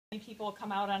People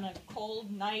come out on a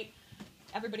cold night.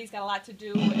 Everybody's got a lot to do.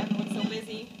 Everyone's so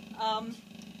busy.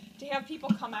 To have people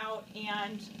come out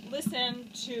and listen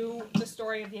to the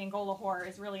story of the Angola horror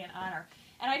is really an honor.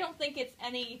 And I don't think it's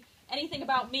anything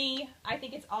about me. I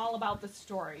think it's all about the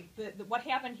story. What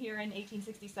happened here in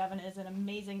 1867 is an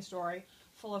amazing story,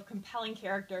 full of compelling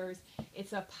characters.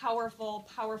 It's a powerful,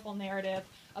 powerful narrative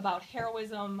about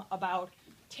heroism, about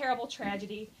terrible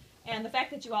tragedy. And the fact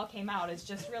that you all came out is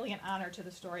just really an honor to the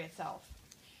story itself.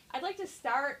 I'd like to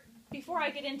start, before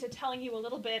I get into telling you a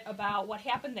little bit about what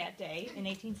happened that day in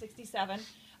 1867,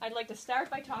 I'd like to start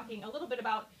by talking a little bit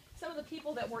about some of the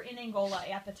people that were in Angola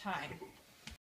at the time.